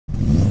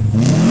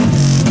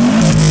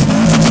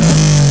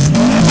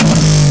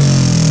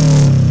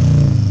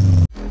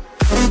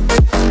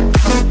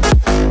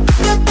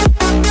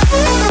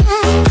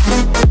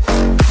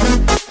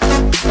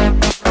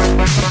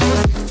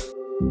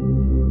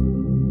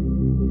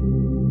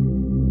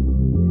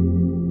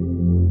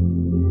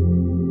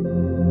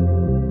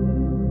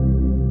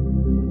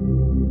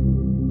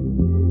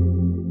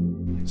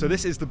So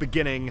this is the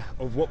beginning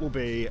of what will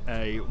be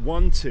a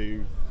 1,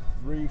 2,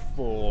 3,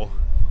 4,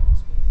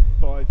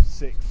 5,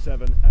 6,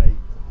 7, 8,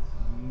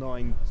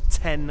 9,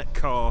 10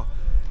 car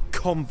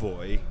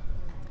convoy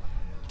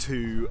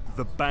to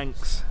the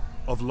banks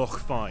of Loch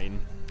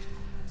Fyne,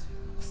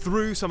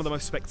 through some of the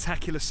most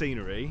spectacular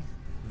scenery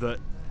that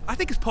I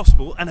think is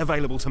possible and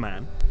available to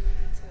man.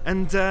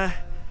 And we're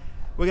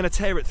going to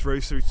tear it through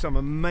some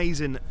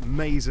amazing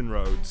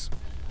roads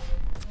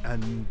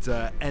and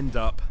end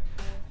up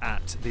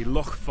at the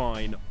Loch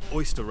Fyne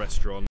Oyster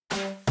Restaurant.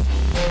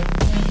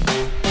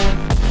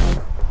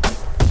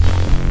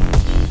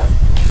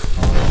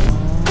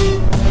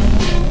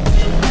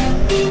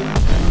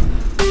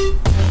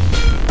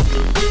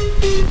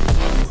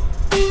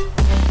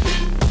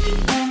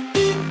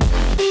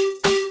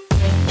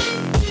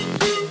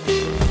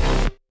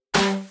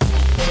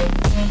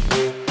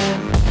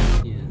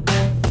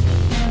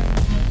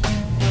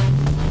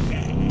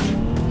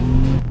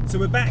 So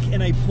we're back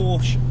in a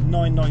Porsche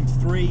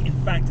 993.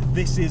 In fact,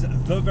 this is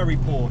the very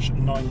Porsche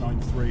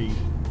 993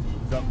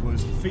 that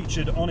was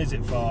featured on Is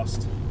It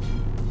Fast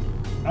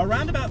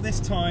around about this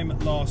time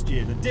last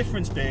year. The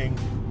difference being,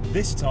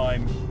 this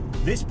time,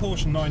 this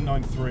Porsche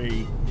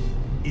 993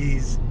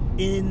 is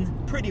in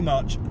pretty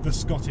much the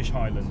Scottish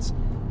Highlands.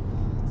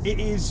 It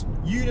is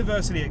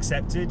universally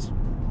accepted,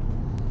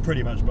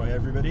 pretty much by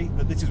everybody,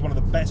 that this is one of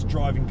the best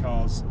driving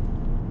cars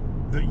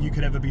that you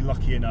could ever be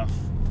lucky enough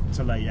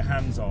to lay your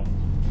hands on.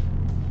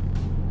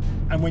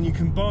 And when you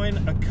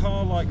combine a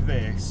car like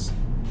this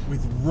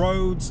with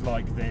roads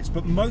like this,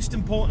 but most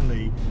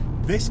importantly,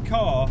 this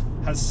car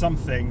has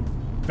something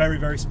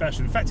very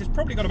special. In fact, it's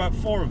probably got about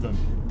 4 of them.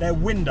 They're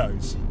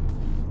windows.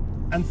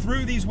 And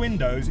through these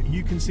windows,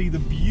 you can see the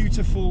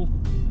beautiful,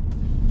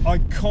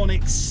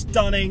 iconic,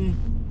 stunning,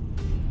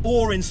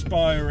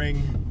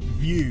 awe-inspiring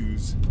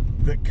views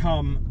that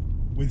come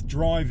with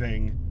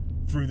driving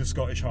through the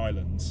Scottish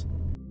Highlands.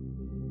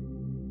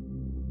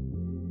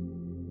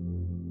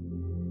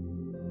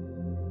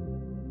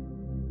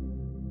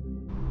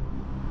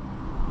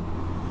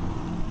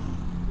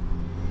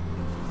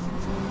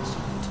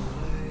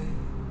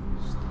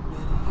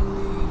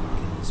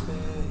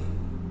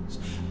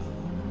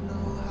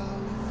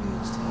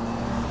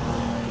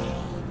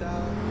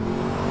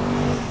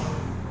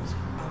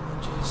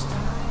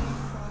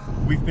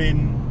 We've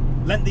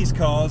been lent these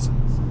cars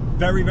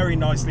very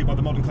nicely by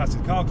the Modern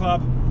Classic Car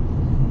Club,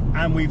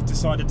 and we've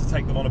decided to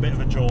take them on a bit of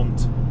a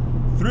jaunt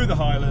through the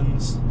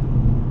Highlands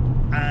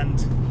and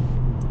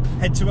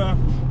head to a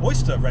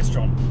oyster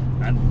restaurant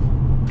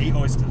and eat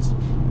oysters,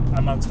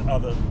 amongst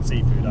other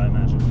seafood, I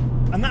imagine.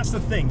 And that's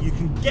the thing, you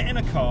can get in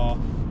a car,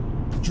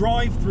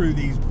 drive through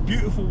these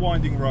beautiful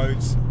winding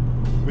roads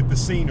with the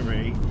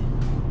scenery,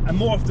 and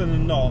more often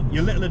than not,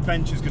 your little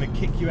adventure is going to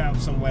kick you out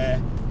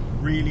somewhere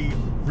really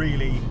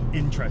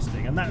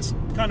interesting. And that's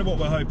kind of what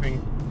we're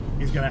hoping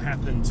is going to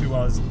happen to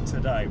us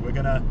today. We're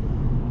going to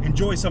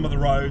enjoy some of the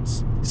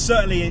roads.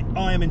 Certainly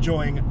I am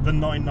enjoying the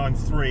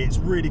 993. It's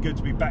really good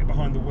to be back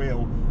behind the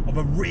wheel of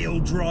a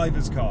real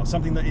driver's car,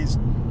 something that is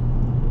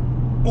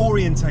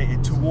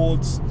orientated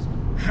towards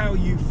how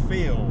you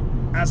feel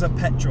as a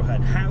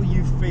petrolhead, how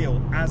you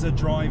feel as a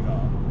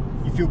driver.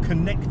 You feel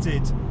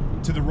connected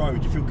to the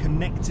road, you feel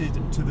connected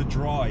to the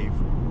drive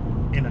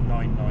in a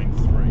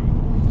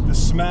 993. The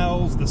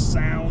smells, the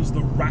sounds,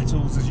 the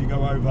rattles as you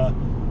go over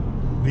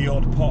the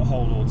odd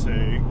pothole or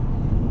two,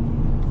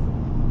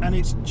 and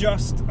it's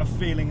just a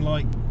feeling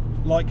like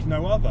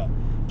no other.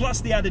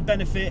 Plus the added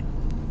benefit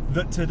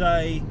that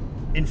today,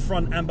 in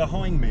front and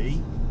behind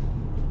me,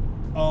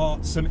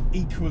 are some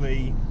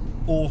equally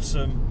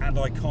awesome and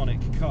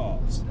iconic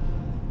cars,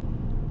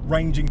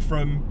 ranging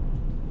from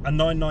a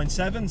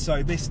 997,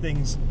 so this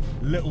thing's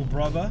little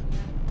brother,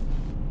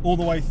 all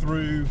the way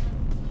through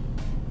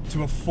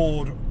to a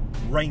Ford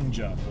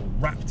Ranger or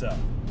Raptor.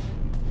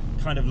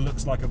 Kind of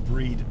looks like a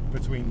breed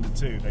between the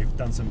two. They've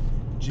done some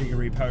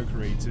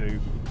jiggery-pokery to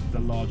the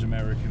large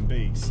American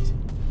beast.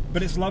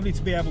 But it's lovely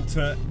to be able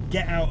to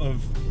get out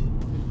of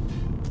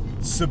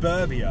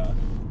suburbia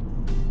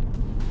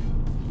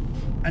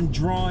and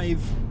drive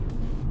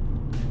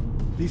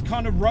these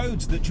kind of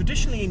roads that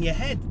traditionally in your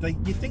head,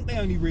 you think they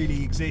only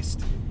really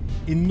exist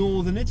in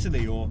northern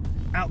Italy or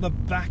out the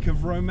back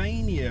of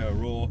Romania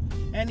or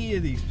any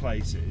of these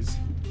places.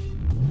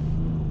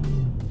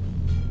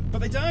 But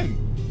they don't.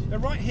 They're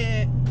right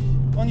here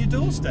on your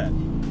doorstep.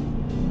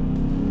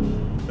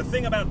 The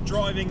thing about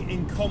driving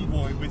in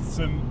convoy with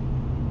some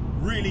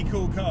really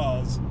cool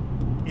cars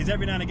is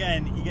every now and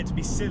again you get to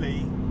be silly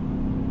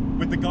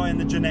with the guy in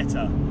the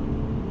Ginetta.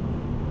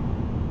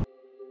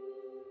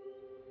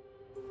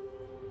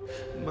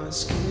 My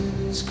skin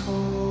is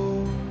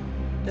cold,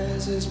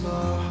 as is my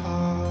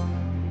heart.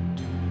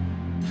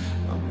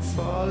 I'm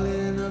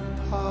falling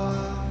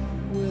apart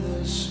with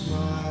a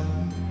smile.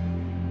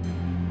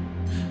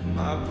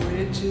 My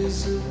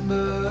bridges are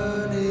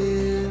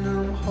burning,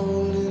 I'm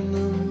holding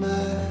the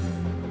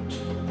match.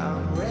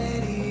 I'm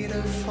ready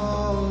to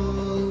fall,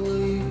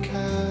 will you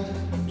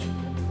catch?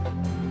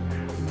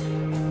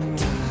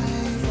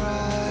 Dive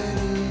right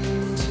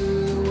into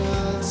the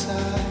wild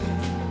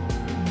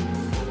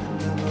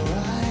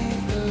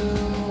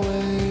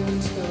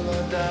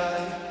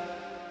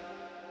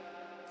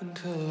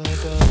until I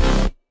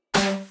die.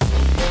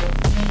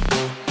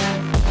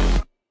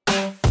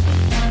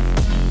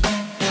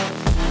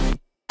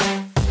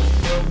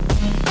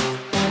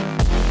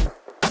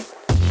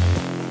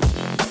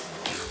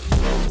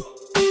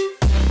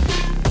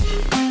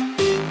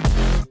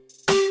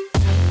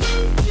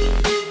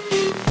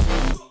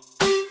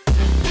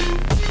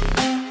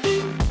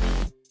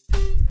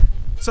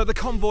 So the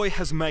convoy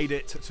has made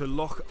it to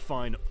Loch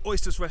Fyne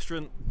Oysters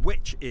Restaurant,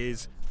 which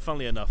is,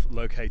 funnily enough,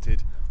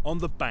 located on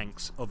the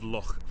banks of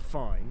Loch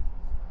Fyne.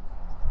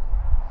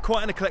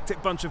 Quite an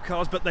eclectic bunch of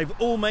cars, but they've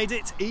all made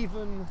it.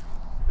 Even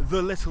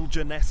the little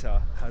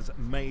Janetta has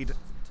made it.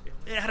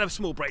 It had a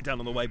small breakdown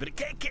on the way, but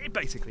it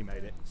basically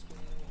made it.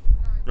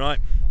 Right,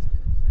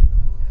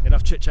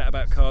 enough chit chat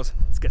about cars,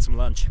 let's get some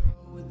lunch.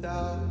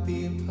 Without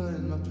being put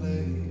in my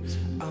place,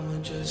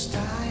 I'ma just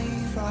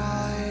dive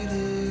right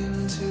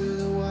into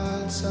the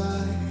wild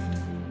side,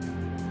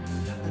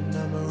 and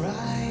I'ma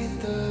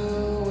ride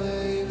the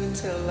wave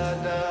until I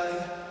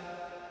die.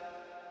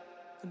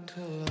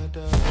 Until I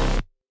die.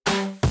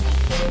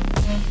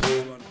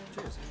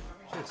 Cheers.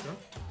 Cheers, son.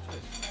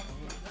 Cheers.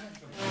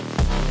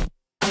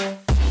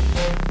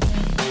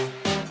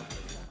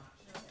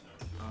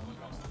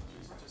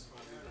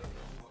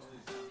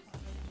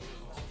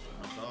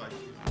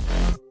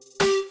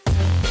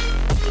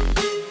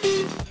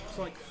 It's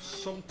like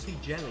salty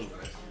jelly.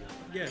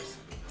 Yes.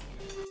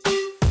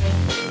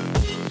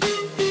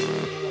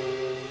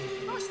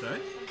 Nice though.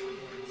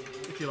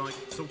 If you like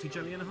salty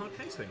jelly in a hard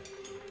casing,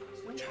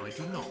 which I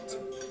do not.